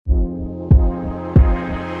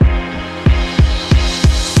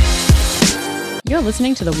You're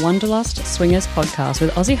listening to the Wanderlust Swingers podcast with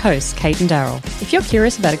Aussie hosts Kate and Daryl. If you're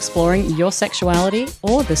curious about exploring your sexuality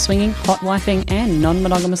or the swinging, hot wifing and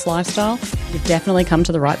non-monogamous lifestyle, you've definitely come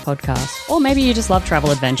to the right podcast. Or maybe you just love travel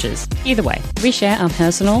adventures. Either way, we share our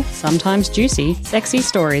personal, sometimes juicy, sexy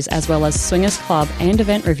stories as well as swingers club and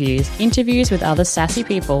event reviews, interviews with other sassy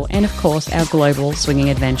people, and of course our global swinging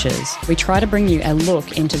adventures. We try to bring you a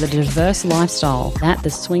look into the diverse lifestyle that the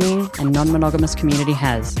swinging and non-monogamous community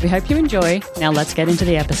has. We hope you enjoy. Now let's get into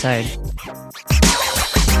the episode.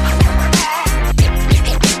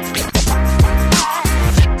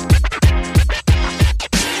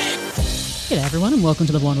 G'day everyone and welcome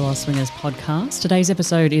to the Wanderlust Swingers podcast. Today's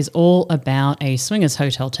episode is all about a swingers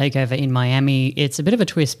hotel takeover in Miami. It's a bit of a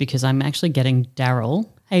twist because I'm actually getting Daryl.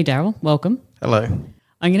 Hey Daryl, welcome. Hello.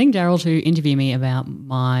 I'm getting Daryl to interview me about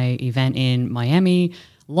my event in Miami.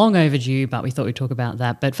 Long overdue, but we thought we'd talk about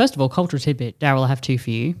that. But first of all, cultural tidbit. Daryl, I have two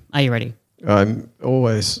for you. Are you ready? I'm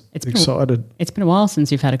always excited. It's been a while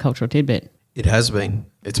since you've had a cultural tidbit. It has been.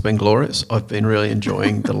 It's been glorious. I've been really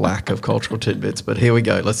enjoying the lack of cultural tidbits, but here we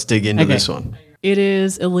go. Let's dig into this one. It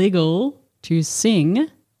is illegal to sing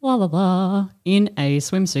la la la in a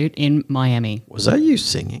swimsuit in Miami. Was that you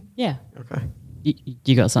singing? Yeah. Okay.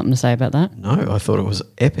 You got something to say about that? No, I thought it was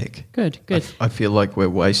epic. Good. I feel like we're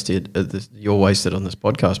wasted. You're wasted on this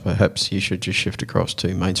podcast. Perhaps you should just shift across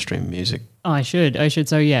to mainstream music. Oh, I should.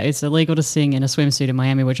 So yeah, it's illegal to sing in a swimsuit in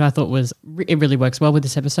Miami, which I thought it really works well with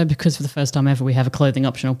this episode because for the first time ever we have a clothing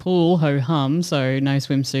optional pool, ho-hum, so no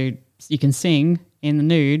swimsuit. You can sing in the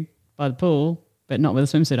nude by the pool, but not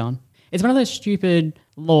with a swimsuit on. It's one of those stupid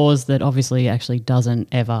laws that obviously actually doesn't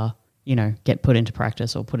ever, get put into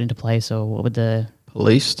practice or put into place or with the...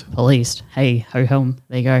 Policed. Hey, ho-hum,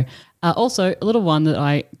 there you go. Also, a little one that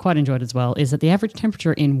I quite enjoyed as well is that the average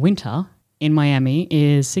temperature in winter in Miami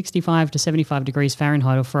is 65 to 75 degrees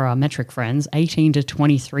Fahrenheit, or for our metric friends, 18 to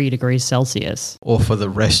 23 degrees Celsius. Or for the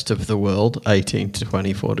rest of the world, 18 to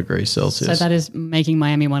 24 degrees Celsius. So that is making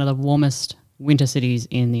Miami one of the warmest winter cities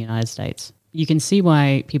in the United States. You can see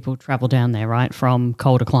why people travel down there, right, from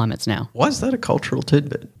colder climates now. Why is that a cultural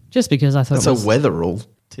tidbit? Just because I thought it's a weatherall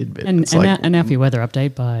tidbit. And now for your weather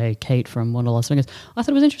update by Kate from Wanderlust Swingers. I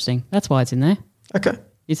thought it was interesting. That's why it's in there. Okay.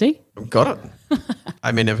 You see? Got it.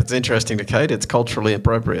 I mean, if it's interesting to Kate, it's culturally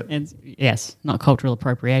appropriate. Yes, not cultural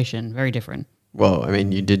appropriation. Very different. Well, I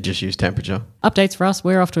mean, you did just use temperature. Updates for us.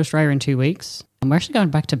 We're off to Australia in 2 weeks. And we're actually going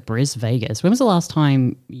back to Bris Vegas. When was the last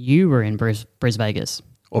time you were in Bris Vegas?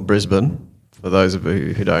 Or Brisbane, for those of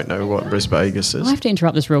you who don't know what Bris Vegas is. I have to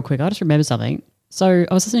interrupt this real quick. I just remember something. So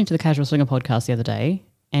I was listening to the Casual Swinger podcast the other day,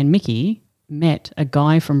 and Mickey met a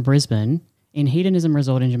guy from Brisbane in Hedonism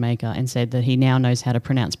Resort in Jamaica and said that he now knows how to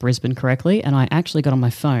pronounce Brisbane correctly. And I actually got on my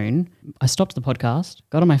phone. I stopped the podcast,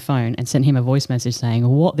 got on my phone and sent him a voice message saying,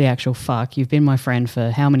 what the actual fuck? You've been my friend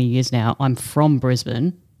for how many years now? I'm from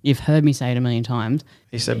Brisbane. You've heard me say it a million times.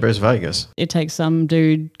 He said Bris Vegas. It takes some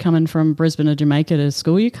dude coming from Brisbane or Jamaica to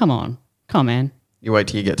school you? Come on, man. You wait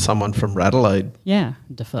till you get someone from Radelaide. Yeah,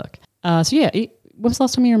 the fuck. When was the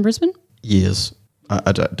last time you were in Brisbane? Years.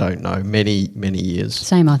 I don't know. Many years.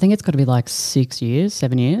 Same. I think it's got to be like 6 years,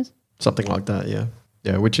 7 years. Something like that, yeah.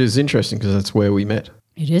 Yeah, which is interesting because that's where we met.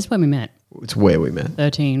 It is where we met. It's where we met.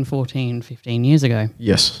 13, 14, 15 years ago.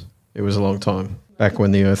 Yes. It was a long time. Back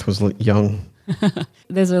when the earth was young.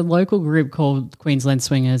 There's a local group called Queensland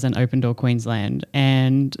Swingers and Open Door Queensland,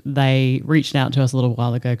 and they reached out to us a little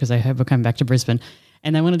while ago because they heard we're coming back to Brisbane.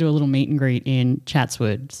 And they want to do a little meet and greet in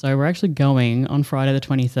Chatswood. So we're actually going on Friday the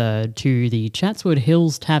 23rd to the Chatswood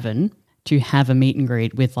Hills Tavern to have a meet and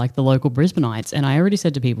greet with like the local Brisbaneites. And I already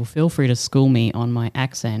said to people, feel free to school me on my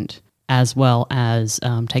accent as well as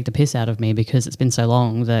take the piss out of me because it's been so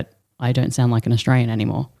long that I don't sound like an Australian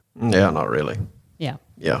anymore. Yeah, not really. Yeah.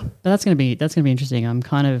 Yeah. But that's gonna be interesting. I'm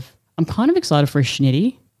kind of excited for a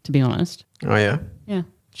schnitty, to be honest. Oh yeah? Yeah.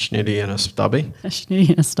 Schnitty and a stubby? A schnitty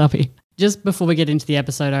and a stubby. Just before we get into the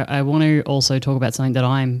episode, I want to also talk about something that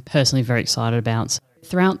I'm personally very excited about.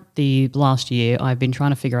 Throughout the last year, I've been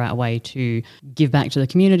trying to figure out a way to give back to the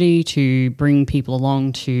community, to bring people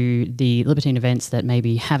along to the Libertine events that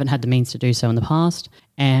maybe haven't had the means to do so in the past.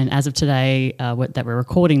 And as of today, that we're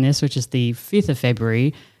recording this, which is the 5th of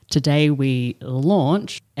February, today we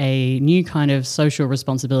launch a new kind of social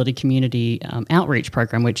responsibility community outreach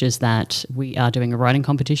program, which is that we are doing a writing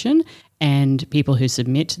competition, and people who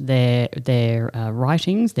submit their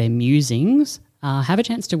writings, their musings, have a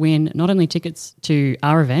chance to win not only tickets to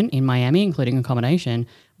our event in Miami, including accommodation,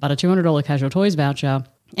 but a $200 Casual Toys voucher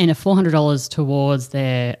and a $400 towards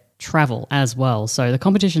their travel as well. So the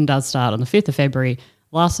competition does start on the 5th of February.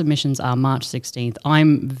 Last submissions are March 16th.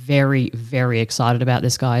 I'm very, very excited about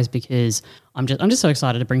this, guys, because I'm just so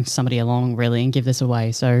excited to bring somebody along, really, and give this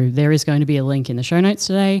away. So there is going to be a link in the show notes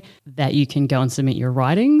today that you can go and submit your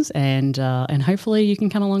writings, and hopefully you can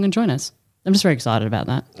come along and join us. I'm just very excited about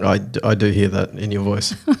that. I do hear that in your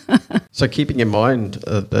voice. So keeping in mind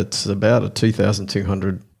that's about a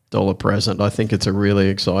 $2,200 present, I think it's a really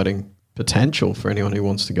exciting potential for anyone who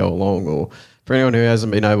wants to go along, or for anyone who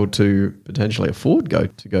hasn't been able to potentially afford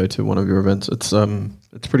to go to one of your events. It's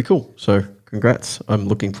pretty cool. So congrats. I'm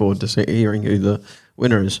looking forward to hearing who the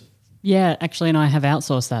winner is. Yeah, actually, and I have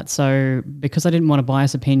outsourced that. So because I didn't want a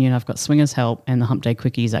biased opinion, I've got Swingers Help and the Hump Day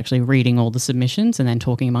Quickies actually reading all the submissions and then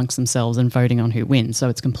talking amongst themselves and voting on who wins. So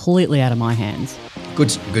it's completely out of my hands.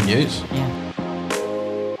 Good news. Yeah.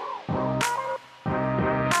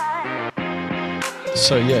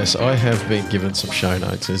 So yes, I have been given some show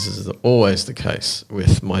notes. This is always the case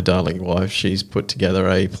with my darling wife. She's put together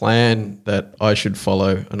a plan that I should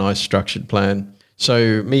follow, a nice structured plan.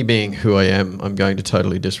 So me being who I am, I'm going to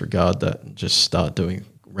totally disregard that and just start doing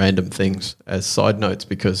random things as side notes,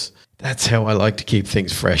 because that's how I like to keep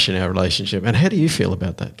things fresh in our relationship. And how do you feel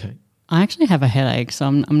about that, Kate? I actually have a headache, so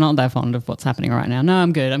I'm not that fond of what's happening right now. No,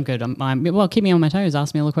 I'm good. Well, keep me on my toes.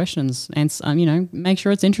 Ask me all the questions. And, make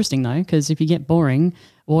sure it's interesting, though, because if you get boring,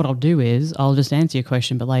 what I'll do is I'll just answer your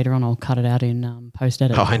question, but later on I'll cut it out in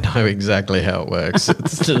post-edit. I know exactly how it works.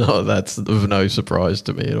 That's of no surprise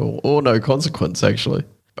to me at all, or no consequence, actually.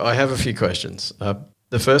 I have a few questions.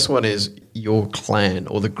 The first one is your clan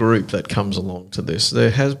or the group that comes along to this.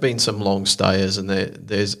 There has been some long stayers, and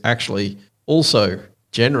there's actually also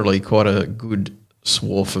generally quite a good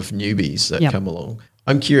swath of newbies that come along.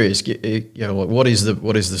 I'm curious, what is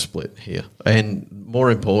the split here? And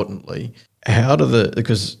more importantly,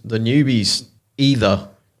 because the newbies either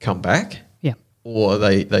come back or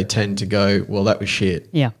they tend to go, well, that was shit,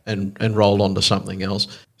 and roll on to something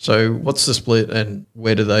else. So what's the split, and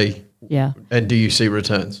where do they and do you see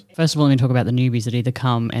returns? First of all, let me talk about the newbies that either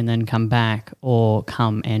come and then come back or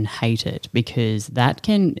come and hate it, because that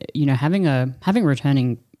can, having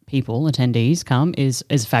returning people, attendees come is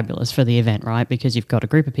fabulous for the event, right? Because you've got a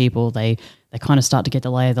group of people, they kind of start to get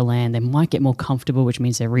the lay of the land. They might get more comfortable, which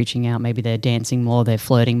means they're reaching out. Maybe they're dancing more, they're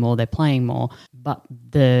flirting more, they're playing more. But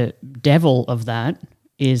the devil of that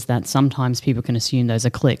is that sometimes people can assume those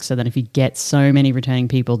are cliques. So then if you get so many returning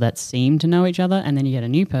people that seem to know each other, and then you get a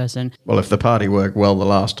new person. Well, if the party worked well the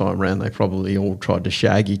last time around, they probably all tried to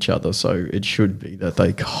shag each other. So it should be that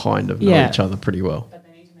they kind of know each other pretty well.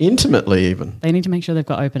 Intimately even. They need to make sure they've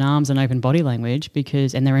got open arms and open body language,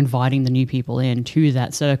 and they're inviting the new people in to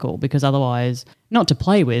that circle, because otherwise, not to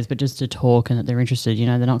play with, but just to talk and that they're interested,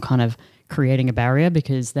 they're not kind of creating a barrier,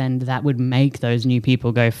 because then that would make those new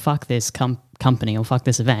people go, fuck this company or fuck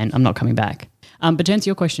this event, I'm not coming back. But to answer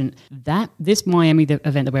your question, this Miami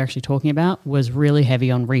event that we're actually talking about was really heavy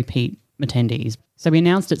on repeat attendees. So we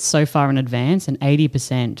announced it so far in advance, and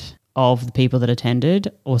 80% of the people that attended,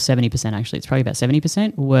 or 70% actually, it's probably about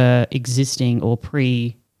 70%, were existing or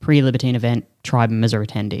pre-Libertine event tribe members or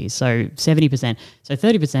attendees. So 70%. So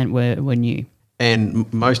 30% were new.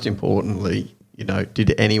 And most importantly,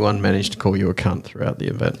 did anyone manage to call you a cunt throughout the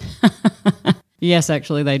event? Yes,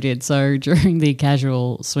 actually they did. So during the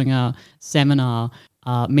casual swinger seminar,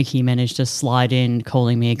 Mickey managed to slide in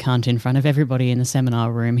calling me a cunt in front of everybody in the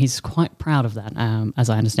seminar room. He's quite proud of that, as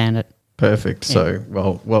I understand it. Perfect. Yeah. So,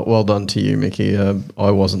 well done to you, Mickey.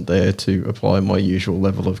 I wasn't there to apply my usual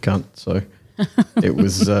level of cunt, so it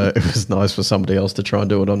was nice for somebody else to try and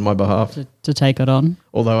do it on my behalf. To take it on.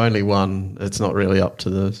 Although only one, it's not really up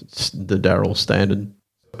to the Daryl standard.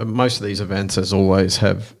 Most of these events, as always,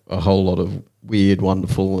 have a whole lot of weird,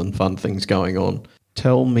 wonderful and fun things going on.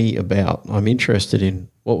 Tell me I'm interested in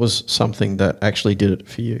what was something that actually did it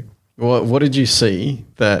for you. What did you see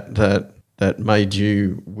that made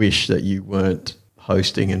you wish that you weren't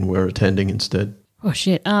hosting and were attending instead? Oh,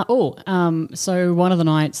 shit. So one of the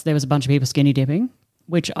nights there was a bunch of people skinny dipping,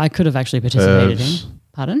 which I could have actually participated in.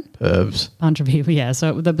 Pardon? Pervs. Bunch of people, yeah.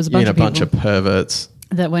 So there was a bunch of people. A bunch of perverts.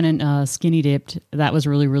 That went and skinny dipped. That was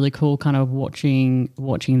really, really cool, kind of watching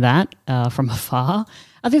that from afar.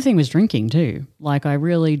 Other thing was drinking too. Like, I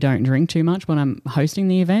really don't drink too much when I'm hosting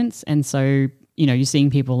the events, and so you're seeing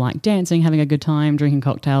people like dancing, having a good time, drinking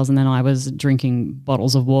cocktails, and then I was drinking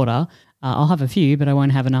bottles of water. I'll have a few, but I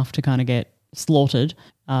won't have enough to kind of get slaughtered.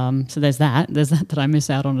 So there's that I miss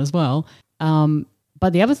out on as well.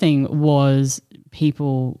 But the other thing was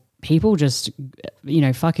people just,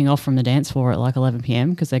 fucking off from the dance floor at like 11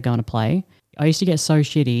 p.m. because they're going to play. I used to get so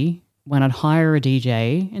shitty when I'd hire a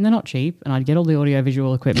DJ, and they're not cheap, and I'd get all the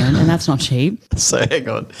audio-visual equipment, and that's not cheap. So hang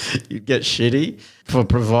on, you get shitty for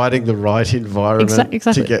providing the right environment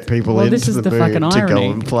exactly. to get people this into is the mood fucking to irony.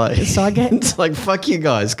 go and play. So I get it's like, fuck you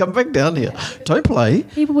guys, come back down here. Don't play.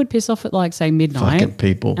 people would piss off at like say midnight. Fucking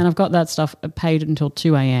people. And I've got that stuff paid until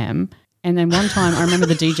 2 a.m. And then one time I remember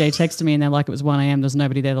the DJ texted me and they're like, it was 1 a.m. There's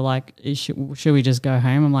nobody there. They're like, should we just go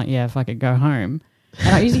home? I'm like, yeah, fuck it, go home.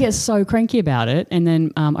 And I used to get so cranky about it. And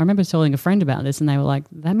then I remember telling a friend about this and they were like,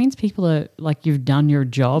 that means people are like, you've done your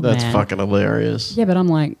job, That's man. fucking hilarious. Yeah, but I'm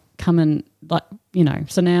like, come and like, you know,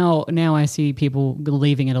 so now I see people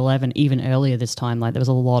leaving at 11, even earlier this time. Like there was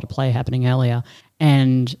a lot of play happening earlier.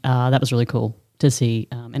 And that was really cool to see.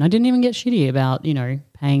 And I didn't even get shitty about, you know,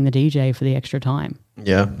 paying the DJ for the extra time.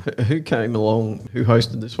 Yeah. Who came along? Who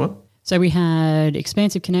hosted this one? So we had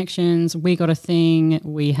Expansive Connections, We Got a Thing,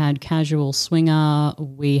 we had Casual Swinger,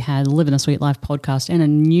 we had Living the Sweet Life podcast, and a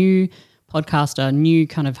new podcaster, new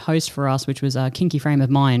kind of host for us, which was Kinky Frame of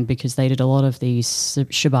Mind, because they did a lot of the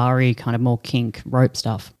shibari kind of more kink rope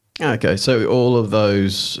stuff. Okay, so all of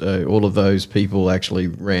those people actually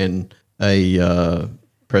ran a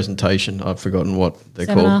presentation. I've forgotten what they're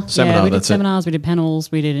called. Seminar. Yeah, we did seminars, we did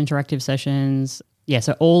panels, we did interactive sessions. Yeah,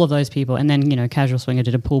 so all of those people, and then, you know, Casual Swinger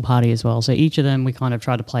did a pool party as well. So each of them, we kind of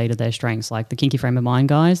tried to play to their strengths. Like the Kinky Frame of Mind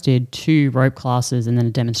guys did 2 rope classes and then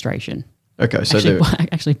a demonstration. Okay, so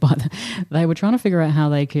they were trying to figure out how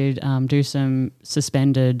they could do some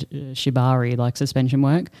suspended shibari, like suspension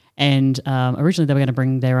work. And originally they were going to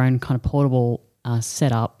bring their own kind of portable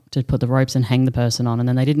setup to put the ropes and hang the person on. And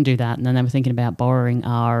then they didn't do that. And then they were thinking about borrowing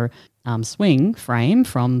our swing frame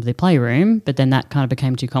from the playroom, but then that kind of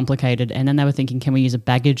became too complicated. And then they were thinking, can we use a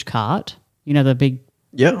baggage cart? You know, the big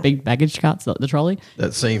baggage carts, the trolley?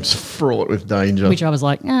 That seems fraught with danger. Which I was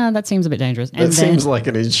like, that seems a bit dangerous. That seems like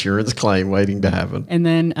an insurance claim waiting to happen. And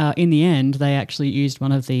then in the end, they actually used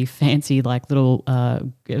one of the fancy like little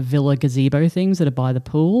villa gazebo things that are by the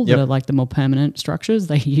pool, that are like the more permanent structures.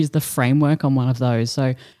 They used the framework on one of those.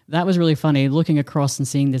 So that was really funny, looking across and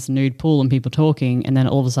seeing this nude pool and people talking, and then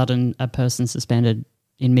all of a sudden a person suspended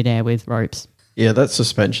in midair with ropes. Yeah, the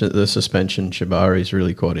suspension shibari is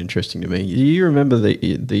really quite interesting to me. Do you remember the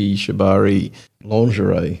shibari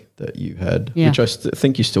lingerie that you had, which I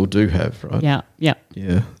think you still do have, right? Yeah.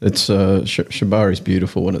 Yeah, it's shibari is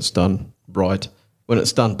beautiful when it's done right. When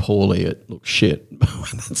it's done poorly, it looks shit. But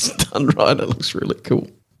when it's done right, it looks really cool.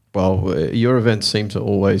 Well, your events seem to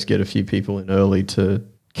always get a few people in early to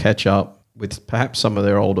catch up with perhaps some of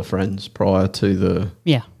their older friends prior to the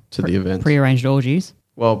event. Prearranged orgies.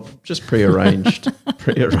 Well, just prearranged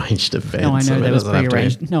events. No, I know there was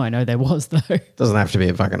prearranged. No, I know there was though. Doesn't have to be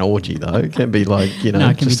a fucking orgy though. It can be like, you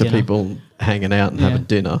know, just the people hanging out and having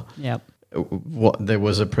dinner. Yep. There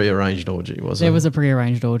was a prearranged orgy, was there? There was a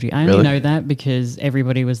prearranged orgy. I only know that because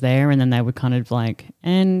everybody was there, and then they were kind of like,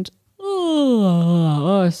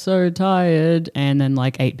 so tired, and then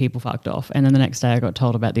like 8 people fucked off, and then the next day I got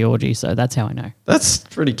told about the orgy, so that's how I know. That's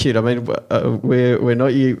pretty cute. I mean, we're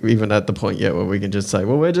not even at the point yet where we can just say,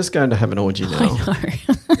 well, we're just going to have an orgy now. I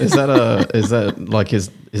know.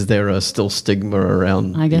 Is there a still stigma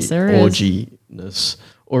around I guess there orginess,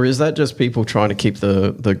 or is that just people trying to keep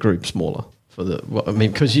the group smaller?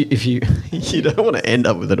 Because if you don't want to end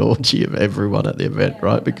up with an orgy of everyone at the event,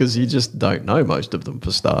 right? Because you just don't know most of them,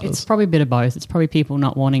 for starters. It's probably a bit of both. It's probably people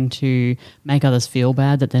not wanting to make others feel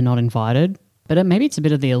bad that they're not invited. But maybe it's a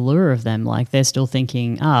bit of the allure of them. Like they're still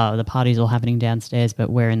thinking, the party's all happening downstairs, but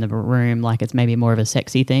we're in the room. Like it's maybe more of a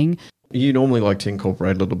sexy thing. You normally like to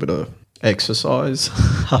incorporate a little bit of exercise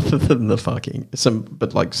other than the fucking.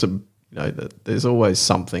 There's always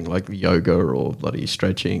something like yoga or bloody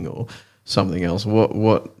stretching or something else.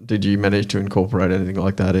 What did you manage to incorporate anything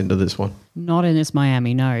like that into this one? Not in this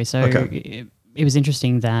Miami, no. So it was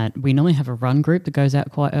interesting that we normally have a run group that goes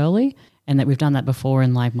out quite early, and that we've done that before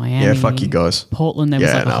in like Miami. Yeah, fuck you guys. Portland, there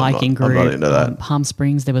was a hiking group. I'm not into that. Palm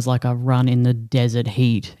Springs, there was like a run in the desert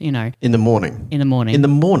heat, you know. In the morning? In the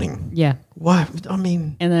morning. Yeah. Why? I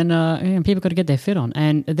mean... And then people got to get their fit on.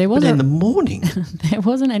 And there wasn't... But in the morning? There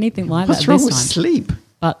wasn't anything like that this time. What's wrong with sleep?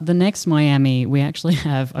 But the next Miami, we actually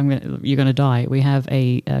have... You're going to die. We have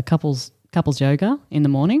a couples yoga in the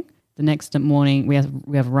morning. The next morning, we have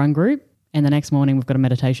a run group. And the next morning, we've got a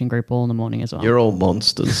meditation group all in the morning as well. You're all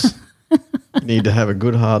monsters. You need to have a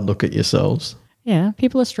good hard look at yourselves. Yeah,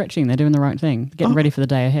 people are stretching. They're doing the right thing, getting ready for the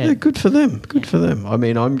day ahead. Yeah, good for them. Good for them. I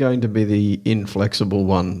mean, I'm going to be the inflexible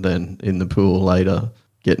one then in the pool later,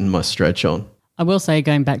 getting my stretch on. I will say,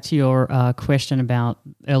 going back to your question about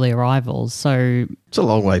early arrivals, so... It's a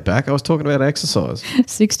long way back. I was talking about exercise.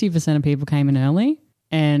 60% of people came in early,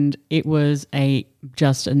 And it was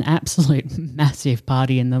just an absolute massive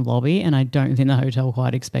party in the lobby, and I don't think the hotel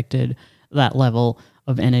quite expected that level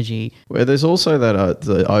of energy. Where there's also that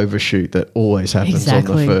the overshoot that always happens on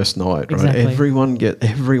the first night, right? Exactly. Everyone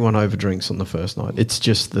overdrinks on the first night. It's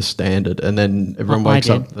just the standard, and then everyone wakes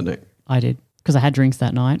up the next. I did, because I had drinks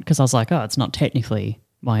that night, because I was like, oh, it's not technically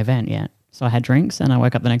my event yet. So I had drinks, and I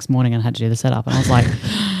woke up the next morning and had to do the setup, and I was like,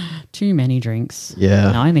 too many drinks. Yeah.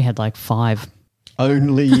 And I only had like 5.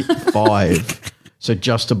 Only 5. So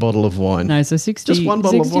just a bottle of wine. No, so 60, just one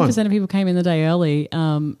bottle of wine. 60% of people came in the day early.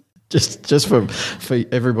 Just for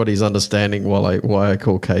everybody's understanding why I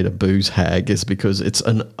call Kate a booze hag is because it's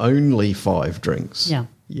an only 5 drinks. Yeah.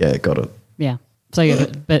 Yeah, got it. Yeah. So yeah,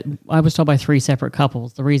 but I was told by 3 separate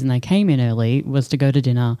couples the reason they came in early was to go to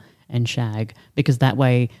dinner and shag, because that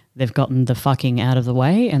way they've gotten the fucking out of the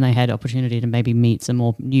way and they had opportunity to maybe meet some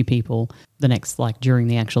more new people during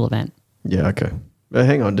the actual event. Yeah, okay. But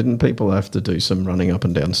hang on, didn't people have to do some running up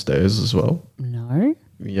and down stairs as well? No.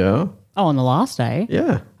 Yeah. Oh, on the last day?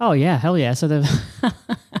 Yeah. Oh, yeah, hell yeah. So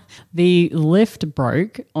the lift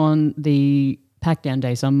broke on the pack down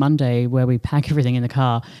day. So on Monday, where we pack everything in the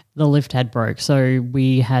car, the lift had broke. So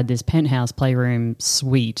we had this penthouse playroom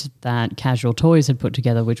suite that Casual Toys had put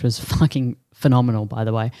together, which was fucking phenomenal, by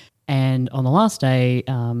the way. And on the last day,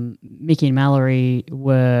 Mickey and Mallory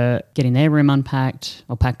were getting their room unpacked,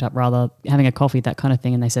 or packed up rather, having a coffee, that kind of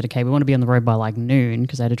thing. And they said, okay, we want to be on the road by like noon,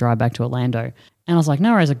 because they had to drive back to Orlando. And I was like,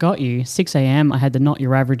 no worries, I got you. 6 a.m, I had the Not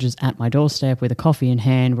Your Averages at my doorstep with a coffee in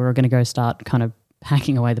hand. We were going to go start kind of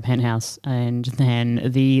packing away the penthouse. And then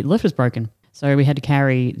the lift was broken. So we had to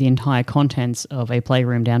carry the entire contents of a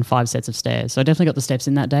playroom down 5 sets of stairs. So I definitely got the steps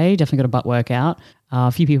in that day, definitely got a butt workout.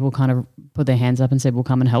 A few people kind of put their hands up and said, we'll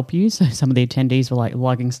come and help you. So some of the attendees were like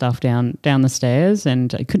lugging stuff down the stairs,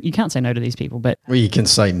 and you can't say no to these people. But well, you can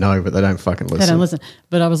say no, but they don't fucking listen. They don't listen.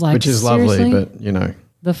 But I was like, which is lovely, but you know.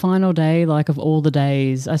 The final day, like of all the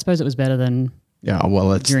days, I suppose it was better than yeah,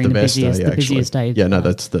 well, it's the best day, actually. The busiest day. Yeah, no,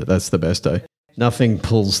 that's the best day. Nothing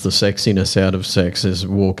pulls the sexiness out of sex as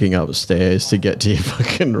walking upstairs to get to your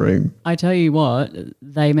fucking room. I tell you what,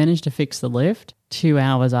 they managed to fix the lift 2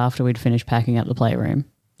 hours after we'd finished packing up the playroom.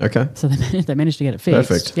 Okay. So they managed to get it fixed.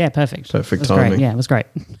 Perfect. Yeah, perfect. Perfect timing. timing. Yeah, it was great.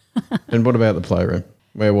 And what about the playroom?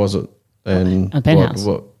 Where was it? And a penthouse.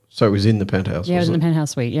 So it was in the penthouse, Yeah, it was in the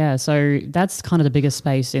penthouse suite, yeah. So that's kind of the biggest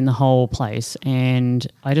space in the whole place. And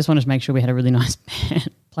I just wanted to make sure we had a really nice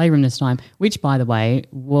playroom this time, which, by the way,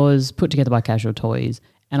 was put together by Casual Toys.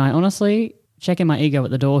 And I honestly, checking my ego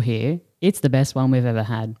at the door here, it's the best one we've ever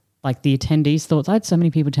had. Like the attendees' thoughts. I had so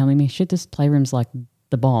many people telling me, shit, this playroom's like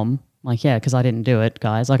the bomb. Like, yeah, because I didn't do it,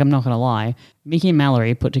 guys. Like, I'm not going to lie. Mickey and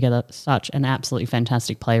Mallory put together such an absolutely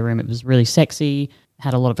fantastic playroom. It was really sexy,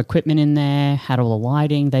 had a lot of equipment in there, had all the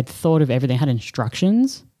lighting. They'd thought of everything, had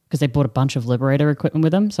instructions, because they bought a bunch of Liberator equipment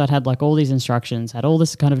with them. So it had like all these instructions, had all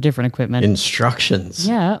this kind of different equipment. Instructions?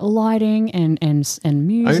 Yeah, lighting and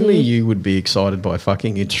music. Only you would be excited by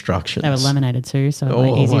fucking instructions. They were laminated too, so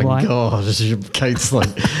like easy white. Oh my God. Kate's like,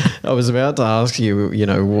 I was about to ask you,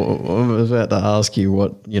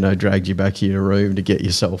 what, dragged you back to your room to get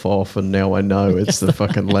yourself off, and now I know it's the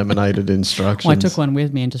fucking laminated instructions. Well, I took one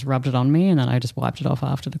with me and just rubbed it on me, and then I just wiped it off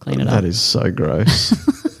after to clean it up. That is so gross.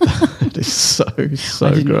 That is so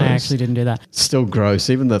gross. I actually didn't do that. Still gross.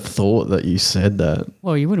 Even the thought that you said that.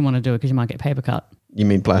 Well, you wouldn't want to do it because you might get paper cut. You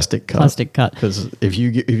mean plastic cut? Plastic cut. Because if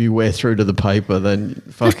you wear through to the paper, then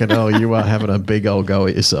fucking hell, you are having a big old go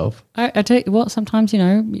at yourself. I tell you what, sometimes,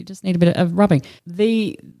 you just need a bit of rubbing.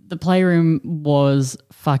 The playroom was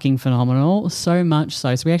fucking phenomenal, so much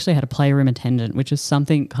so. So we actually had a playroom attendant, which is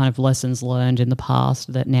something kind of lessons learned in the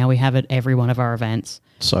past that now we have at every one of our events.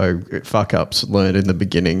 So fuck-ups learned in the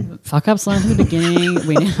beginning. Fuck-ups learned in the beginning.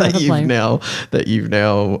 We now have that you've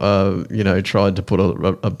now tried to put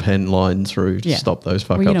a pen line through to stop those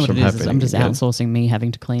fuck-ups from happening. I'm just outsourcing me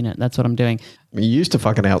having to clean it. That's what I'm doing. You used to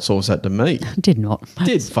fucking outsource that to me. Did not.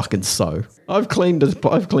 Did fucking so. I've cleaned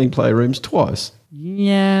playrooms twice.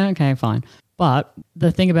 Yeah, okay, fine. But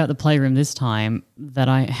the thing about the playroom this time,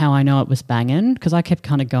 how I know it was banging, because I kept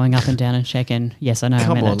kind of going up and down and checking. Yes, I know.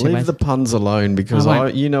 Come on, leave the puns alone, because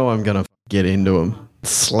I'm going to get into them.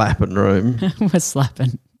 Slapping room. We're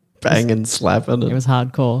slapping. Banging, slapping. It was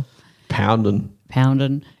hardcore.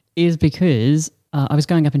 Pounding. Is because I was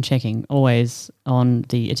going up and checking always on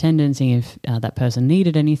the attendance, seeing if that person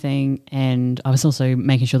needed anything. And I was also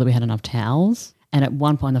making sure that we had enough towels. And at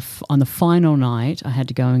one point on the final night, I had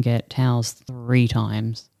to go and get towels 3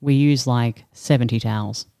 times. We used like 70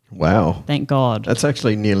 towels. Wow. Thank God. That's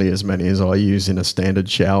actually nearly as many as I use in a standard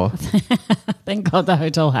shower. Thank God the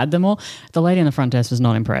hotel had them all. The lady on the front desk was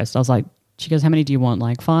not impressed. I was like, She goes, how many do you want?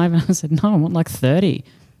 Like 5? And I said, no, I want like 30.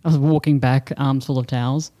 I was walking back, arms full of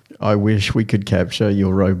towels. I wish we could capture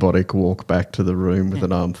your robotic walk back to the room with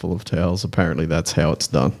an armful of towels. Apparently that's how it's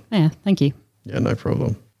done. Yeah, thank you. Yeah, no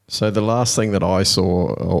problem. So the last thing that I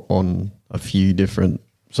saw on a few different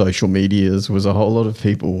social medias was a whole lot of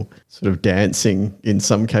people sort of dancing, in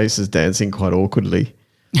some cases dancing quite awkwardly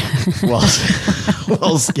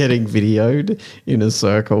whilst getting videoed in a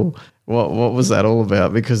circle. What was that all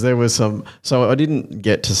about? Because there was some. So I didn't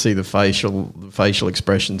get to see the facial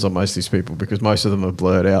expressions on most of these people because most of them are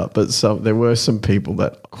blurred out. But there were some people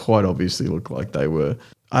that quite obviously looked like they were,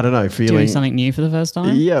 I don't know, feeling doing something new for the first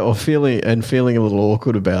time. Yeah, or feeling a little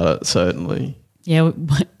awkward about it. Certainly. Yeah,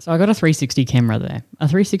 so I got a 360 camera there. A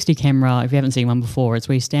 360 camera, if you haven't seen one before, it's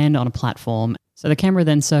where you stand on a platform. So the camera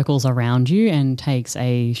then circles around you and takes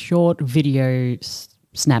a short video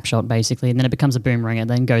snapshot basically, and then it becomes a boomerang and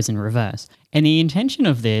then goes in reverse. And the intention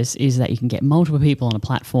of this is that you can get multiple people on a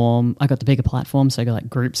platform. I got the bigger platform, so like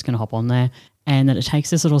groups can hop on there, and that it takes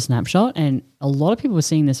this little snapshot. And a lot of people were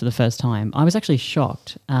seeing this for the first time. I was actually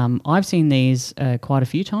shocked. I've seen these quite a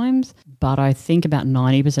few times, but I think about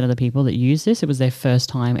 90% of the people that use this, it was their first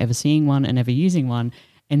time ever seeing one and ever using one.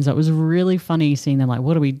 And so it was really funny seeing them like,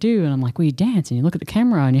 what do we do? And I'm like, well, you dance and you look at the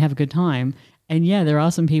camera and you have a good time. And yeah, there are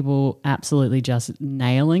some people absolutely just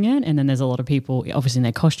nailing it. And then there's a lot of people, obviously in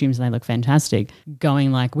their costumes and they look fantastic,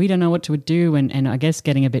 going like, we don't know what to do. And I guess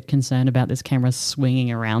getting a bit concerned about this camera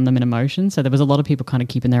swinging around them in emotion. So there was a lot of people kind of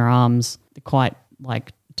keeping their arms quite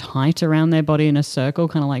like tight around their body in a circle,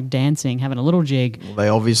 kind of like dancing, having a little jig. Well, they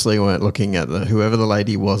obviously weren't looking at whoever the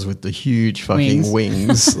lady was with the huge fucking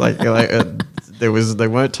wings. They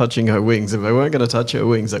weren't touching her wings. If they weren't going to touch her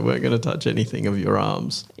wings, they weren't going to touch anything of your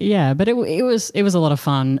arms. Yeah, but it was a lot of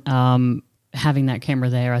fun having that camera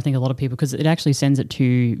there. I think a lot of people, because it actually sends it to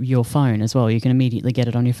your phone as well. You can immediately get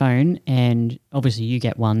it on your phone, and obviously you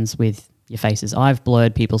get ones with your faces. I've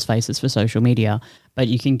blurred people's faces for social media, but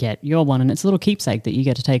you can get your one, and it's a little keepsake that you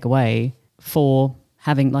get to take away for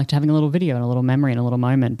having a little video and a little memory and a little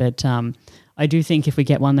moment. But I do think if we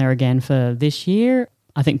get one there again for this year,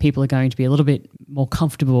 I think people are going to be a little bit more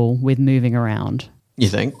comfortable with moving around. You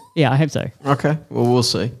think? Yeah, I hope so. Okay, well, we'll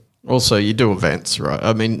see. Also, you do events, right?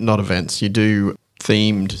 I mean, not events. You do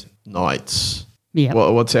themed nights. Yeah.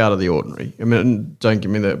 What's out of the ordinary? I mean, don't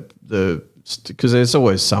give me the because there's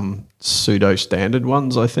always some pseudo-standard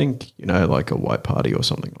ones, I think, like a white party or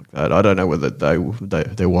something like that. I don't know whether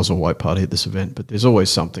there was a white party at this event, but there's always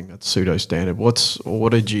something that's pseudo-standard.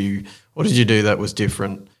 What did you do that was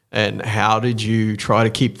different, and how did you try to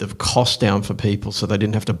keep the cost down for people so they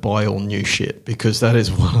didn't have to buy all new shit? Because that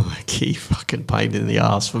is one of the key fucking pain in the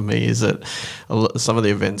ass for me, is that some of the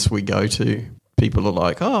events we go to, people are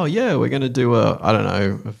like, oh, yeah, we're going to do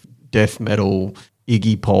a death metal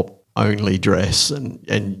Iggy Pop only dress,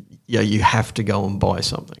 and yeah, you have to go and buy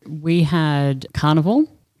something. We had Carnival,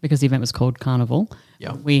 because the event was called Carnival.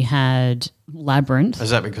 Yeah. We had Labyrinth.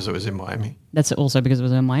 Is that because it was in Miami? That's also because it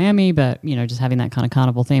was in Miami, but, just having that kind of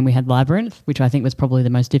carnival theme. We had Labyrinth, which I think was probably the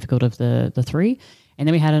most difficult of the three. And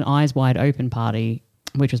then we had an Eyes Wide Open party,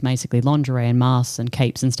 which was basically lingerie and masks and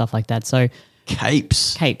capes and stuff like that. So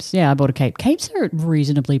Capes? Capes, yeah, I bought a cape. Capes are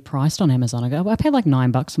reasonably priced on Amazon. I paid like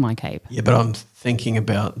 $9 for my cape. Yeah, but I'm thinking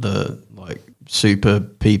about the super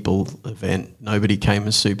people event. Nobody came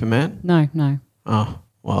as Superman? No. Oh,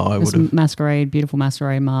 well, I would have. Masquerade, beautiful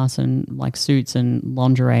masquerade masks and like suits and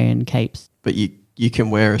lingerie and capes. But you can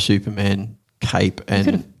wear a Superman cape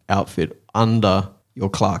and outfit under your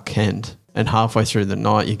Clark Kent, and halfway through the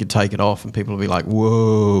night you could take it off and people will be like,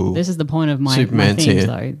 whoa. This is the point of my Superman's themes, here.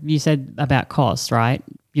 though. You said about costs, right?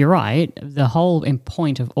 You're right. The whole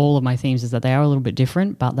point of all of my themes is that they are a little bit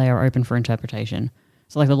different, but they are open for interpretation.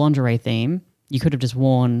 So like the lingerie theme, you could have just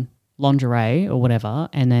worn lingerie or whatever,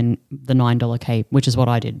 and then the $9 cape, which is what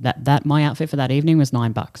I did. That my outfit for that evening was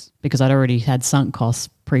 $9 because I'd already had sunk costs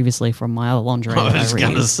previously from my other lingerie. I was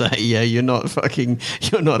going to say, yeah, you're not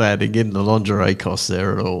adding in the lingerie costs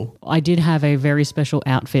there at all. I did have a very special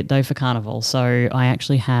outfit though for Carnival. So I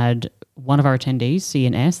actually had one of our attendees,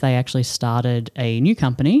 C&S, they actually started a new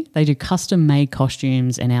company. They do custom made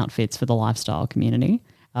costumes and outfits for the lifestyle community.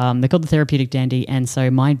 They're called the Therapeutic Dandy, and so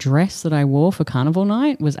my dress that I wore for Carnival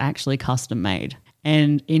night was actually custom made.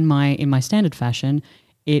 And in my standard fashion,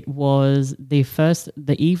 it was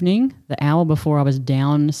the evening, the hour before I was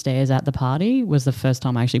downstairs at the party was the first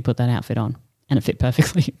time I actually put that outfit on, and it fit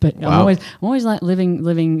perfectly. But wow. I'm always like living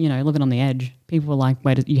on the edge. People were like,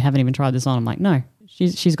 "Wait, you haven't even tried this on?" I'm like, "No,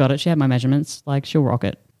 she's got it. She had my measurements. Like, she'll rock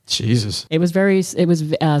it." Jesus. It was so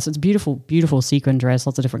it's beautiful, beautiful sequin dress,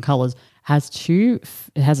 lots of different colors. It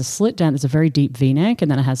has a slit down. It's a very deep V-neck,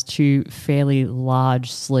 and then it has two fairly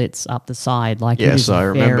large slits up the side. Like yes, I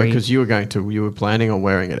remember because you were planning on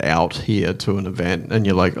wearing it out here to an event, and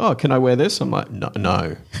you're like, "Oh, can I wear this?" I'm like, "No,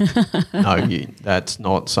 no, that's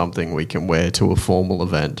not something we can wear to a formal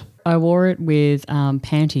event." I wore it with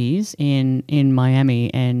panties in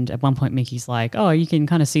Miami, and at one point Mickey's like, "Oh, you can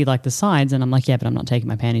kind of see like the sides," and I'm like, "Yeah, but I'm not taking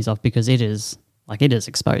my panties off because it is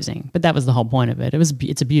exposing." But that was the whole point of it.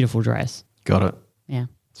 It's a beautiful dress. Got it. Yeah.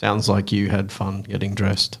 Sounds like you had fun getting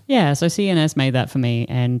dressed. Yeah, so CNS made that for me,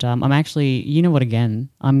 and I'm actually, you know what, again,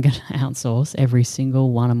 I'm going to outsource every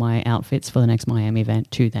single one of my outfits for the next Miami event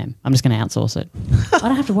to them. I'm just going to outsource it. I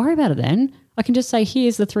don't have to worry about it then. I can just say,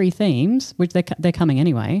 here's the 3 themes, which they're coming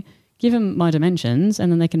anyway, give them my dimensions, and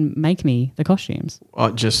then they can make me the costumes.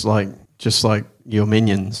 Just like your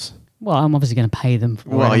minions. Well, I'm obviously going to pay them for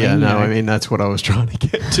it. Well, yeah, I mean, that's what I was trying to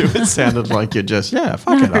get to. It sounded like you're just,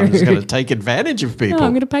 fuck it. I'm just going to take advantage of people. No,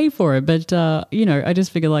 I'm going to pay for it. But, I just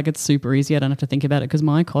figure like it's super easy. I don't have to think about it because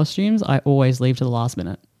my costumes, I always leave to the last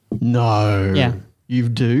minute. No. Yeah. You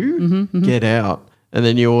do? Mm-hmm. Get out. And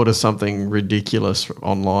then you order something ridiculous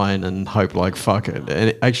online and hope like, fuck it.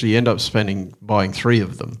 And actually you end up buying 3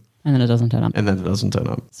 of them. And then it doesn't turn up.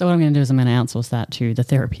 So what I'm going to do is I'm going to outsource that to the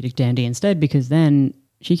therapeutic dandy instead, because then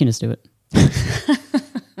she can just do it.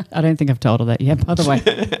 I don't think I've told her that yet. By the way,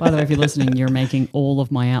 if you're listening, you're making all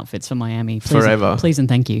of my outfits for Miami. Forever. Please and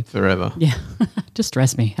thank you. Forever. Yeah. Just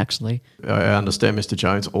dress me, actually. I understand Mr.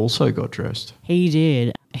 Jones also got dressed. He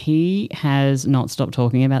did. He has not stopped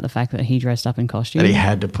talking about the fact that he dressed up in costume. And he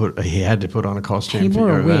had to put on a costume. He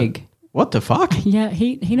wore a wig. What the fuck? Yeah,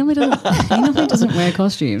 he normally doesn't wear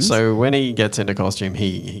costumes. So when he gets into costume,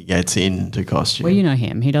 he gets into costume. Well, you know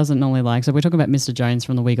him. He doesn't normally so we're talking about Mr. Jones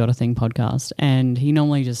from the We Got a Thing podcast, and he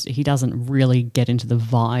normally he doesn't really get into the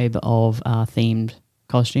vibe of themed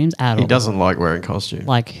costumes at all. He doesn't like wearing costume.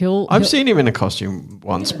 Like I've seen him in a costume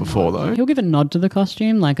once before though. He'll give a nod to the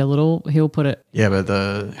costume, like he'll put it. Yeah,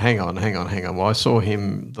 but hang on. Well, I saw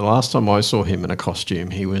him, the last time I saw him in a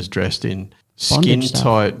costume, he was dressed in skin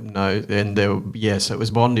tight. No, and it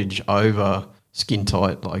was bondage over skin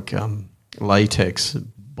tight, like latex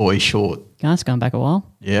boy short. That's going back a while.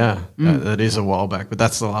 Yeah, that is a while back, but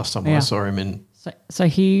that's the last time I saw him in. So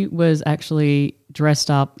he was actually dressed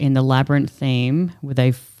up in the Labyrinth theme with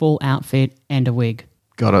a full outfit and a wig.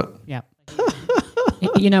 Got it. Yeah.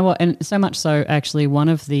 You know what? And so much so, actually, one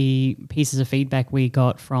of the pieces of feedback we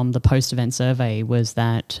got from the post-event survey was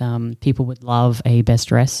that people would love a best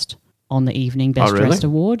dressed on the evening best dressed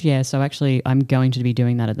award. Yeah, so actually I'm going to be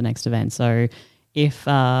doing that at the next event. So if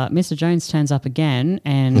Mr. Jones turns up again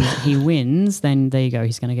and he wins, then there you go.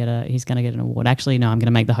 He's going to get an award. Actually, no, I'm going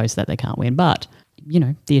to make the host that they can't win, but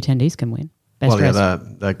the attendees can win. Best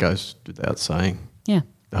dressed. That goes without saying. Yeah.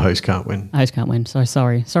 The host can't win. The host can't win. So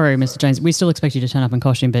sorry, Mr. Jones. We still expect you to turn up in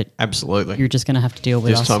costume, but absolutely, you're just going to have to deal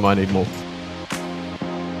with us. This time I need more.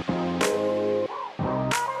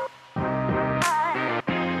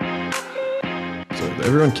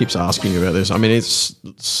 Everyone keeps asking about this. I mean, it's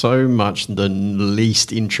so much the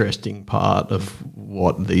least interesting part of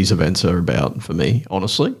what these events are about for me,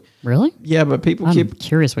 honestly. Really? Yeah, but I'm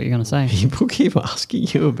curious what you're going to say. People keep asking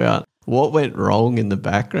you about what went wrong in the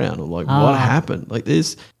background, or like what happened. Like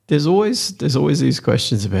there's always these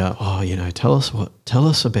questions about, tell us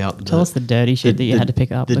the dirty shit that you had to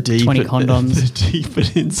pick up, the 20 condoms, the deep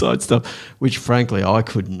and inside stuff, which frankly I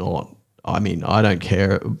could not. I mean, I don't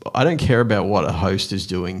care. I don't care about what a host is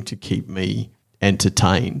doing to keep me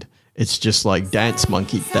entertained. It's just like dance,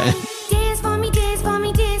 monkey, dance. Dance for me,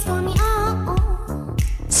 oh.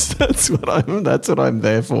 That's what I'm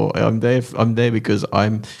there for. I'm there because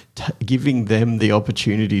I'm giving them the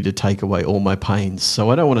opportunity to take away all my pains.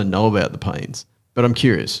 So I don't want to know about the pains. But I'm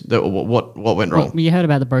curious. What went wrong? Well, you heard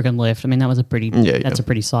about the broken lift. I mean, that was a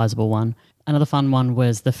pretty sizable one. Another fun one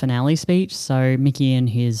was the finale speech. So Mickey and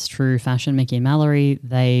his true fashion, Mickey and Mallory,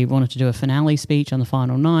 they wanted to do a finale speech on the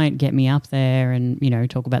final night, get me up there and,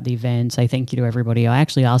 talk about the event, say thank you to everybody. I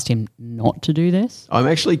actually asked him not to do this. I'm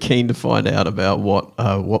actually keen to find out about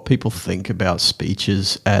what people think about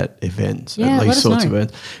speeches at events, at these sorts of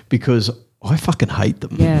events, because I fucking hate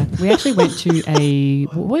them. Yeah. We actually went to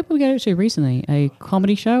what did we go to recently? A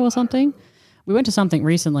comedy show or something? We went to something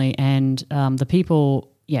recently and the people...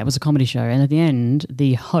 Yeah, it was a comedy show. And at the end,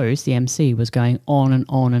 the host, the MC, was going on and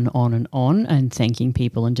on and on and on and thanking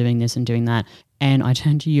people and doing this and doing that. And I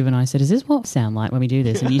turned to you and I said, is this what we sound like when we do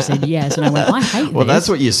this? And you said, yes. And I went, I hate Well, this. that's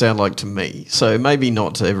what you sound like to me. So maybe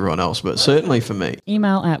not to everyone else, but certainly for me.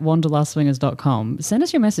 Email at wanderlustswingers.com. Send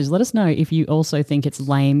us your message. Let us know if you also think it's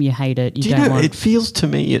lame, you hate it, Do you know, it feels to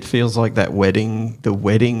me, it feels like the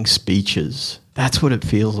wedding speeches. That's what it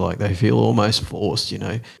feels like. They feel almost forced, you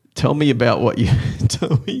know. Tell me about what you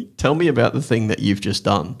tell me about the thing that you've just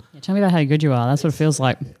done. Yeah, tell me about how good you are. That's what it feels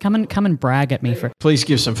like. Come and brag at me for. Please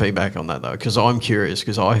give some feedback on that though, because I'm curious.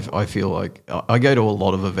 Because I feel like I go to a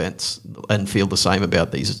lot of events and feel the same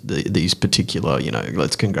about these particular, you know,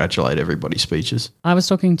 let's congratulate everybody speeches. I was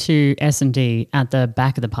talking to S&D at the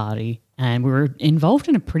back of the party, and we were involved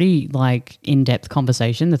in a pretty in-depth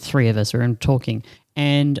conversation. The three of us were talking.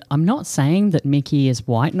 And I'm not saying that Mickey is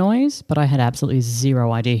white noise, but I had absolutely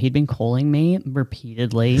zero idea. He'd been calling me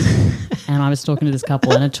repeatedly, and I was talking to this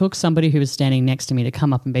couple, and it took somebody who was standing next to me to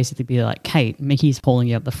come up and basically be like, Kate, Mickey's calling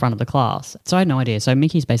you up the front of the class. So I had no idea. So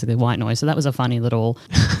Mickey's basically white noise. So that was a funny little,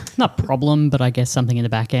 not problem, but I guess something in the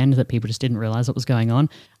back end that people just didn't realize what was going on.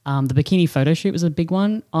 The bikini photo shoot was a big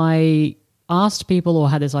one. I asked people, or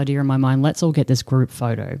had this idea in my mind, let's all get this group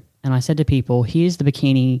photo. And I said to people, here's the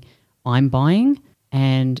bikini I'm buying.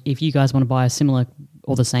 And if you guys want to buy a similar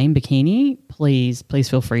or the same bikini, please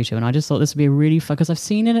feel free to. And I just thought this would be a really fun, because I've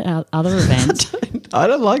seen it at other events. I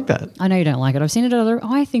don't like that. I know you don't like it. I've seen it at other.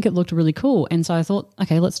 I think it looked really cool. And so I thought,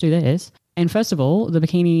 okay, let's do this. And first of all, the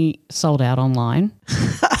bikini sold out online.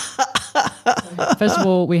 First of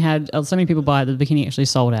all, we had so many people buy it that the bikini actually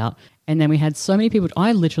sold out. And then we had so many people.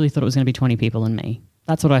 I literally thought it was going to be 20 people and me.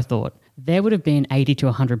 That's what I thought. There would have been 80 to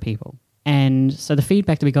 100 people. And so the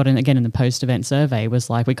feedback that we got in the post-event survey was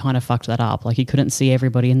like, we kind of fucked that up. Like, you couldn't see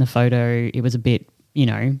everybody in the photo. It was a bit,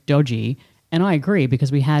 dodgy. And I agree,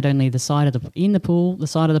 because we had only the side of the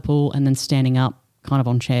side of the pool, and then standing up kind of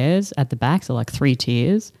on chairs at the back. So like 3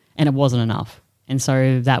 tiers, and it wasn't enough. And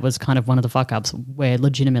so that was kind of one of the fuck ups where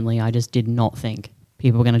legitimately I just did not think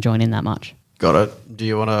people were going to join in that much. Got it. Do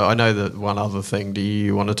you want to, I know that one other thing, do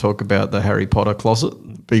you want to talk about the Harry Potter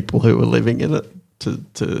closet? People who were living in it?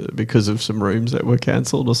 To because of some rooms that were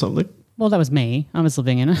cancelled or something? Well, that was me. I was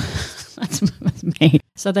living in it. That's me.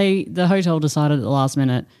 So the hotel decided at the last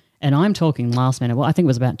minute, and I'm talking last minute. Well, I think it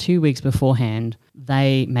was about 2 weeks beforehand.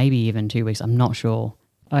 Maybe even 2 weeks. I'm not sure.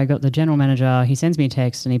 I got the general manager. He sends me a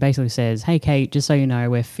text, and he basically says, "Hey, Kate, just so you know,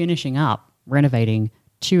 we're finishing up renovating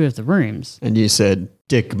 2 of the rooms." And you said,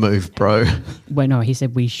 "Dick move, bro." Well, no, he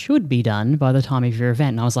said, "We should be done by the time of your event."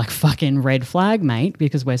 And I was like, fucking red flag, mate,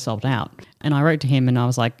 because we're sold out. And I wrote to him and I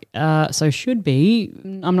was like, so should be,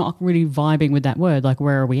 I'm not really vibing with that word. Like,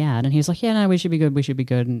 where are we at? And he was like, yeah, no, we should be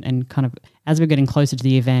good. And kind of as we're getting closer to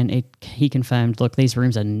the event, he confirmed, look, these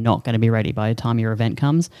rooms are not going to be ready by the time your event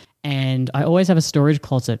comes. And I always have a storage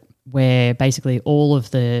closet where basically all of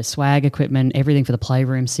the swag equipment, everything for the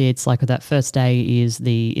playroom sits. Like, that first day is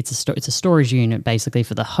it's a storage unit basically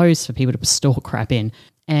for the host, for people to store crap in.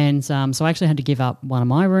 And so I actually had to give up one of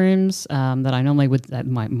my rooms that I normally would,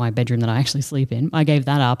 my bedroom that I actually sleep in. I gave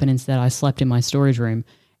that up, and instead I slept in my storage room.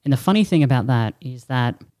 And the funny thing about that is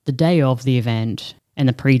that the day of the event and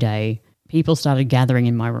the pre-day, people started gathering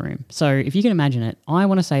in my room. So if you can imagine it, I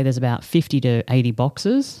want to say there's about 50 to 80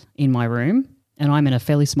 boxes in my room. And I'm in a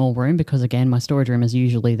fairly small room because, again, my storage room is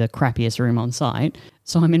usually the crappiest room on site.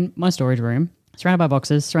 So I'm in my storage room, surrounded by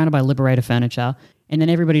boxes, surrounded by Liberator furniture. And then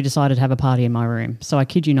everybody decided to have a party in my room. So I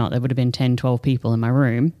kid you not, there would have been 10, 12 people in my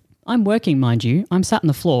room. I'm working, mind you. I'm sat on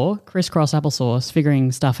the floor, crisscross applesauce,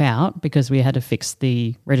 figuring stuff out because we had to fix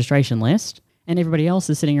the registration list. And everybody else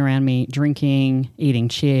is sitting around me drinking, eating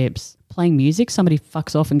chips, playing music. Somebody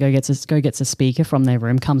fucks off and gets a speaker from their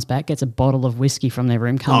room, comes back, gets a bottle of whiskey from their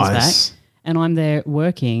room, comes back. And I'm there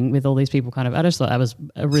working with all these people I just thought that was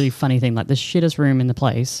a really funny thing, like the shittest room in the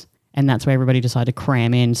place. And that's where everybody decided to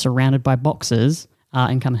cram in, surrounded by boxes,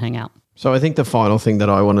 and come hang out. So I think the final thing that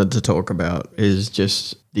I wanted to talk about is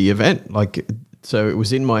just the event. So it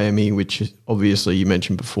was in Miami, which obviously you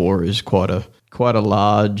mentioned before is quite a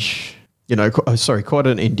large, quite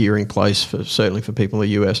an endearing place certainly for people in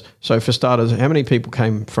the US. So for starters, how many people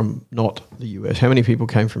came from not the US? How many people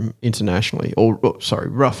came from internationally?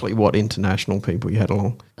 Roughly what international people you had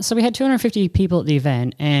along? So we had 250 people at the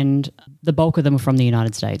event, and the bulk of them were from the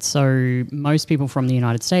United States. So most people from the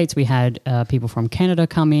United States. We had people from Canada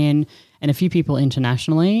come in and a few people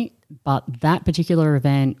internationally. But that particular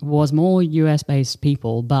event was more US-based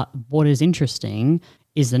people. But what is interesting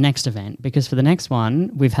is the next event, because for the next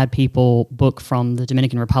one, we've had people book from the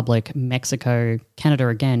Dominican Republic, Mexico, Canada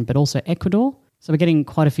again, but also Ecuador. So we're getting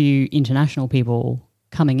quite a few international people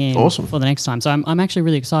coming in Awesome. for the next time. So I'm actually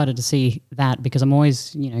really excited to see that because I'm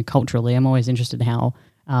always, culturally, I'm always interested in how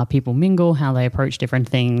people mingle, how they approach different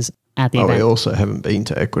things at the event. We also haven't been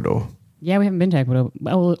to Ecuador. Yeah, we haven't been to Ecuador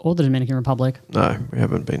or the Dominican Republic. No, we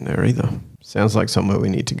haven't been there either. Sounds like somewhere we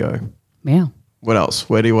need to go. Yeah. What else?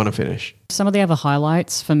 Where do you want to finish? Some of the other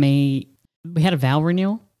highlights for me, we had a vowel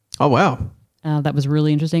renewal. Oh, wow. That was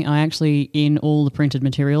really interesting. I actually, in all the printed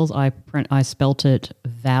materials, I spelt it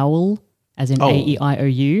vowel, as in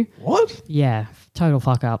AEIOU. What? Yeah, total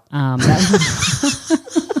fuck up.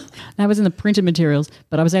 That was in the printed materials,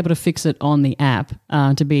 but I was able to fix it on the app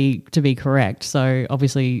to be correct. So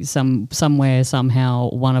obviously, somewhere, somehow,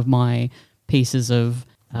 one of my pieces of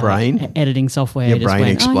brain editing software Your just brain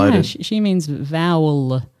went, exploded. Oh, yeah, she means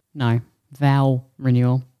vowel. No, vowel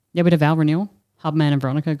renewal. Yeah, we did a vowel renewal. Hubman and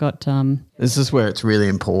Veronica got. This is where it's really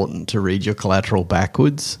important to read your collateral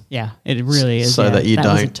backwards. Yeah, it really is. So that you that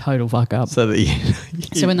don't was a total fuck up. So that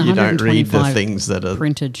So in the you don't read the 125 things that are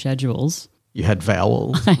printed schedules. You had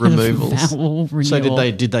vowel removals. Vowel renewal.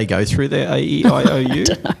 So did they go through their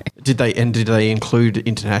AEIOU? Did they include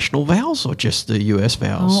international vowels or just the US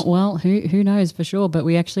vowels? Oh well, who knows for sure? But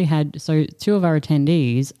we actually had two of our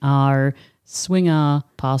attendees are swinger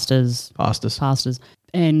pastors,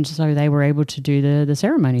 and so they were able to do the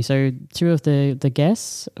ceremony. So two of the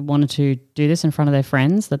guests wanted to do this in front of their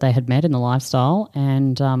friends that they had met in the lifestyle,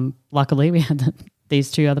 and luckily we had these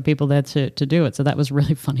two other people there to do it. So that was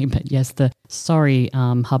really funny. But yes, sorry,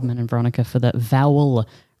 Hubman and Veronica, for the vowel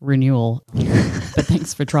renewal. But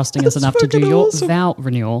thanks for trusting us enough to do your vowel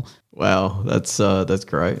renewal. Wow, that's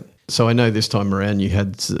great. So I know this time around you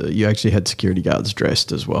actually had security guards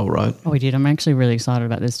dressed as well, right? Oh, we did. I'm actually really excited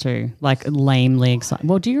about this too. Like lamely excited.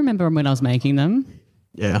 Well, do you remember when I was making them?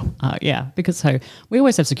 Yeah. Yeah, because we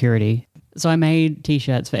always have security. So I made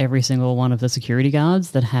T-shirts for every single one of the security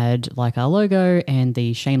guards that had like our logo and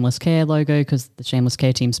the Shameless Care logo, because the Shameless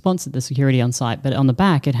Care team sponsored the security on site. But on the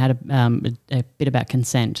back, it had a bit about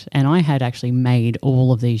consent. And I had actually made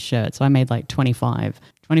all of these shirts. So I made like 25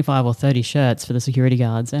 or 30 shirts for the security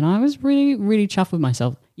guards. And I was really, really chuffed with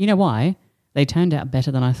myself. You know why? They turned out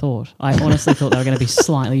better than I thought. I honestly thought they were going to be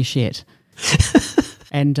slightly shit.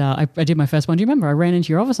 And I did my first one. Do you remember? I ran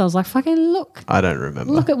into your office. I was like, fucking look. I don't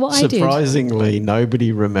remember. Look at what I did. Surprisingly,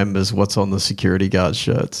 nobody remembers what's on the security guard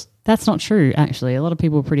shirts. That's not true, actually. A lot of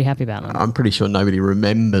people were pretty happy about them. I'm pretty sure nobody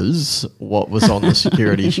remembers what was on the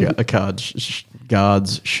security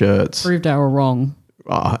guards shirts. Proved I were wrong.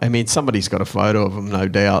 I mean, somebody's got a photo of them, no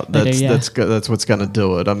doubt. That's what's going to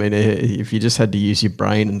do it. I mean, if you just had to use your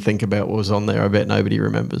brain and think about what was on there, I bet nobody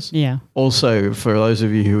remembers. Yeah. Also, for those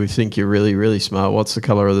of you who think you're really, really smart, what's the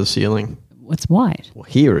color of the ceiling? It's white. Well,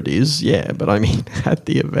 here it is, yeah. But I mean, at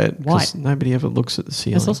the event, white. Nobody ever looks at the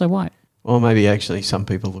ceiling. It's also white. Or maybe actually some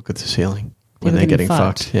people look at the ceiling when they're getting getting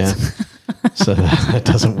fucked. Yeah. So that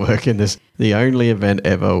doesn't work in this. The only event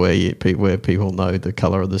ever where people know the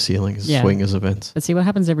colour of the ceiling is swingers events. But see, what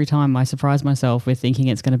happens every time I surprise myself with thinking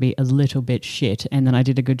it's going to be a little bit shit, and then I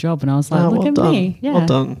did a good job, and I was like, look at me. Yeah. Well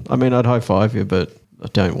done. I mean, I'd high five you, but I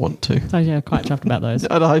don't want to. So yeah, quite chuffed about those.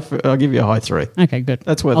 I'll give you a high 3. Okay, good.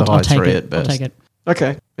 That's where the high 3 at best. I'll take it.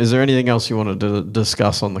 Okay. Is there anything else you wanted to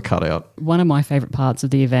discuss on the cutout? One of my favourite parts of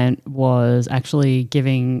the event was actually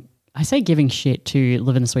giving shit to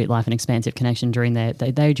Living the Sweet Life and Expansive Connection during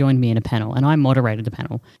they joined me in a panel, and I moderated the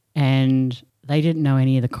panel, and they didn't know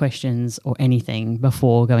any of the questions or anything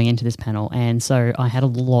before going into this panel. And so I had a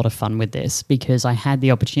lot of fun with this because I had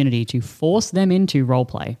the opportunity to force them into role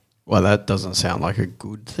play. Well, that doesn't sound like a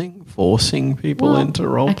good thing, forcing people into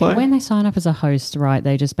role play. When they sign up as a host, right,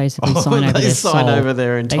 they just basically sign over their soul. They sign over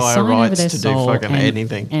their entire rights to do fucking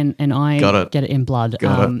anything. And I get it in blood.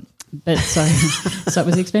 But so it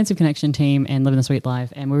was the Expansive Connection team and Living the Sweet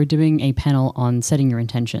Life, and we were doing a panel on setting your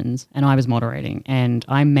intentions, and I was moderating, and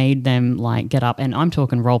I made them like get up, and I'm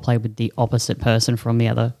talking role play with the opposite person from the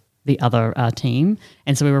other team,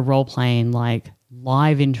 and so we were role playing like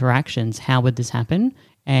live interactions. How would this happen,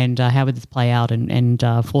 and how would this play out, and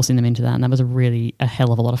forcing them into that, and that was a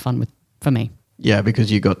hell of a lot of fun for me. Yeah, because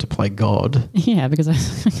you got to play God. Yeah, because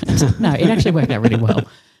no, it actually worked out really well.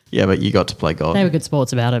 Yeah, but you got to play God. They were good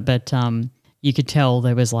sports about it, but you could tell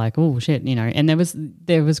there was like, oh shit, and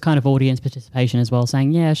there was kind of audience participation as well,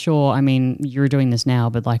 saying, yeah, sure, I mean, you're doing this now,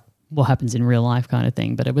 but like what happens in real life kind of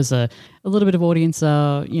thing. But it was a little bit of audience,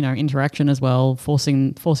 interaction as well,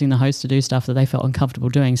 forcing the host to do stuff that they felt uncomfortable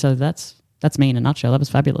doing. So that's me in a nutshell. That was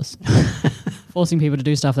fabulous. Forcing people to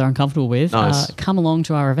do stuff they're uncomfortable with. Nice. Come along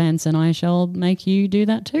to our events and I shall make you do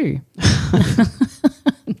that too.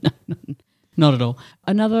 No. Not at all.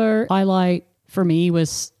 Another highlight for me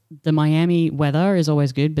was the Miami weather is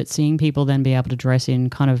always good, but seeing people then be able to dress in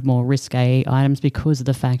kind of more risque items because of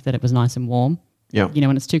the fact that it was nice and warm. Yeah. You know,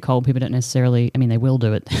 when it's too cold, people don't necessarily, I mean, they will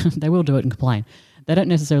do it. They will do it and complain. They don't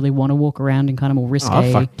necessarily want to walk around in kind of more risque.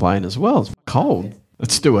 I fuck plane as well. It's cold.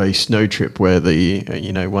 Let's do a snow trip where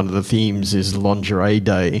one of the themes is lingerie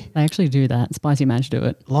day. They actually do that. Spicy Match do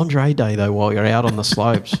it. Lingerie day, though, while you're out on the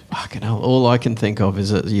slopes. Fucking hell. All I can think of is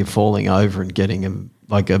that you're falling over and getting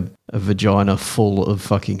a vagina full of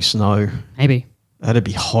fucking snow. Maybe. That'd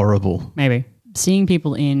be horrible. Maybe. Seeing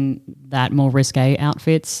people in that more risque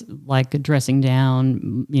outfits, like dressing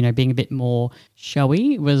down, you know, being a bit more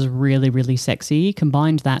showy was really, really sexy.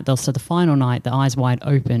 Combined that, so the final night, the Eyes Wide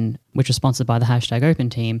Open, which was sponsored by the #Open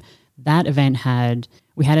team, that event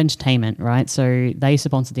we had entertainment, right? So they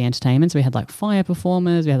sponsored the entertainment. So we had like fire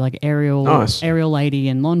performers, we had like aerial lady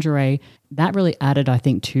in lingerie. That really added, I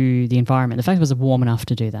think, to the environment. The fact it was warm enough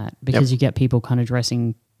to do that because you get people kind of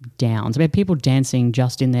dressing down. So we had people dancing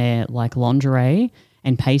just in their like lingerie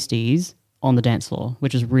and pasties on the dance floor,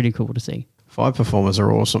 which is really cool to see. Fire performers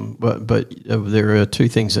are awesome, but there are two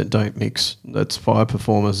things that don't mix. That's fire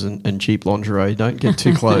performers and cheap lingerie. Don't get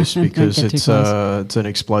too close because it's an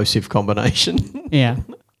explosive combination. Yeah.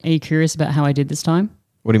 Are you curious about how I did this time?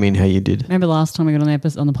 What do you mean how you did? Remember last time we got on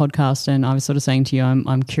the podcast and I was sort of saying to you,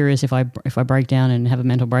 I'm curious if I break down and have a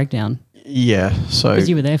mental breakdown. Yeah, so... Because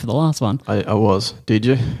you were there for the last one. I was. Did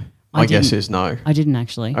you? My guess is no. I didn't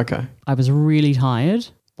actually. Okay. I was really tired,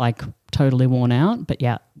 like totally worn out, but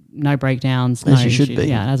yeah, no breakdowns. As you should be.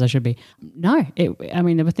 Yeah, as I should be. No, I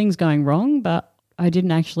mean, there were things going wrong, but I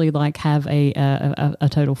didn't actually like have a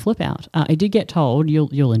total flip out. I did get told,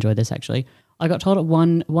 you'll enjoy this actually, I got told at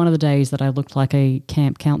one of the days that I looked like a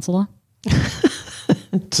camp counselor.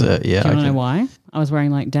 Do you want to know why? I was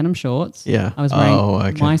wearing like denim shorts. Yeah. I was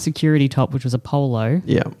wearing my security top, which was a polo.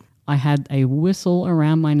 Yeah. I had a whistle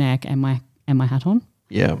around my neck and my hat on.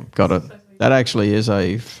 Yeah, got it. That actually is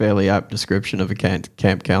a fairly apt description of a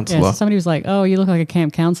camp counselor. Yeah, so somebody was like, "Oh, you look like a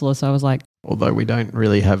camp counselor." So I was like, although we don't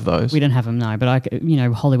really have those. We don't have them, no. But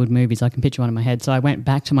Hollywood movies, I can picture one in my head. So I went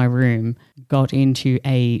back to my room, got into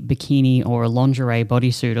a bikini or a lingerie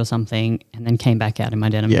bodysuit or something, and then came back out in my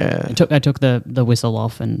denim. Yeah. I took the whistle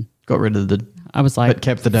off and got rid of the. I was like, but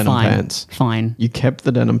kept the denim pants. Fine. You kept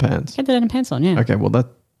the denim pants. Kept the denim pants on, yeah. Okay, well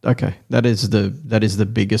that is the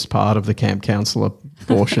biggest part of the camp counselor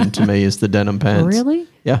portion to me is the denim pants. Really?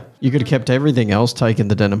 Yeah, you could have kept everything else, taken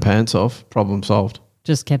the denim pants off. Problem solved.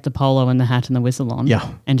 Just kept the polo and the hat and the whistle on. Yeah.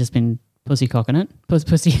 And just been pussy cocking it.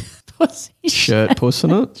 Pussy. Shirt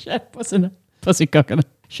pussing it. Shirt pussing it. Pussy cocking it.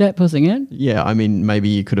 Shirt pussing it. Yeah, I mean, maybe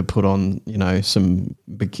you could have put on, some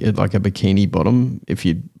like a bikini bottom if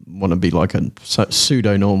you want to be like a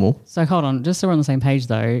pseudo normal. So hold on, just so we're on the same page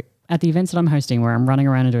though. At the events that I'm hosting where I'm running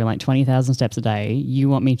around and doing like 20,000 steps a day, you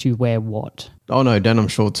want me to wear what? Oh no, denim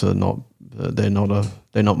shorts are not. They're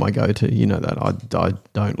not my go-to. You know that. I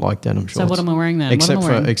don't like denim shorts. So what am I wearing then?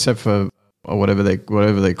 Except for whatever they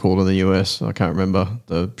call in the US. I can't remember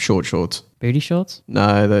the short shorts. Booty shorts?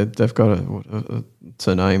 No, they've got it's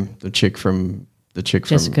her name. The chick from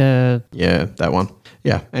Jessica. Yeah, that one.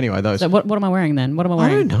 Yeah. Anyway, those. So what am I wearing then? What am I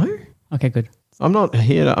wearing? I don't know. Okay, good. I'm not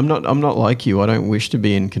here. I'm not like you. I don't wish to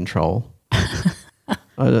be in control.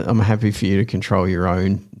 I'm happy for you to control your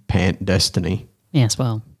own pant destiny. Yes,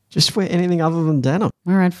 well. Just wear anything other than denim.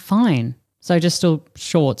 All right, fine. So just still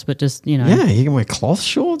shorts, but just, Yeah, you can wear cloth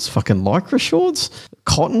shorts, fucking lycra shorts,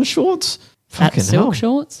 cotton shorts. Fucking silk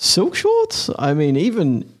shorts? Silk shorts? I mean,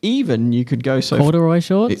 even you could go so... Corduroy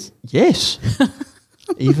shorts? Yes.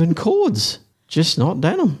 Even cords. Just not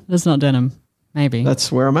denim. That's not denim. Maybe. That's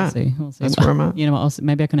where I'm at. We'll see. That's where I'm at. You know what?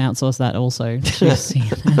 Maybe I can outsource that also. Just dress me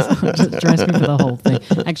for the whole thing.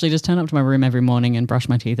 Actually, just turn up to my room every morning and brush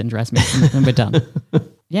my teeth and dress me and we're done.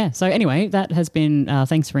 Yeah. So anyway, that has been,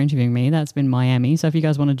 thanks for interviewing me. That's been Miami. So if you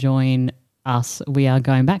guys want to join us, we are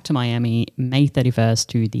going back to Miami May 31st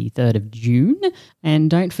to the 3rd of June. And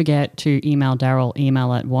don't forget to email Daryl,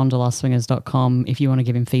 email@wanderlustswingers.com if you want to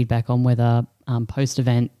give him feedback on whether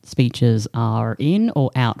post-event speeches are in or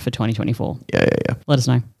out for 2024. Yeah. Let us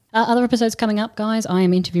know. Other episodes coming up, guys. I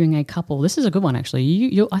am interviewing a couple. This is a good one, actually.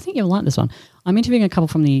 I think you'll like this one. I'm interviewing a couple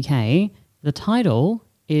from the UK. The title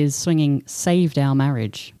is Swinging Saved Our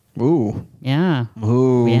Marriage. Ooh. Yeah.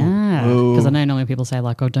 Ooh. Yeah. Because I know normally people say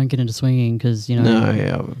like, oh, don't get into swinging because, No,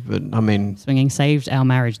 yeah. But I mean... Swinging Saved Our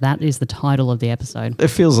Marriage. That is the title of the episode. It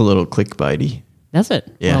feels a little clickbaity. That's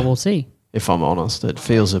it? Yeah. Well, we'll see. if I'm honest. It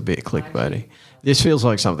feels a bit clickbaity. This feels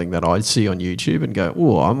like something that I'd see on YouTube and go,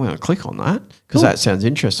 oh, I'm going to click on that because that sounds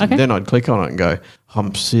interesting. Okay. Then I'd click on it and go,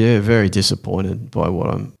 I'm very disappointed by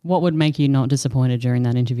What would make you not disappointed during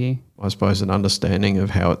that interview? I suppose, an understanding of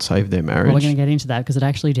how it saved their marriage. Well, we're going to get into that because it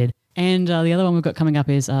actually did. And the other one we've got coming up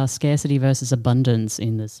is scarcity versus abundance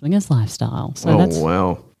in the swingers lifestyle. So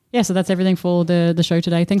wow. Yeah, so that's everything for the show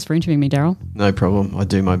today. Thanks for interviewing me, Daryl. No problem. I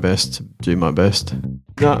do my best to do my best.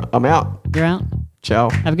 No, I'm out. You're out. Ciao.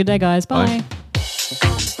 Have a good day, guys. Bye. Bye.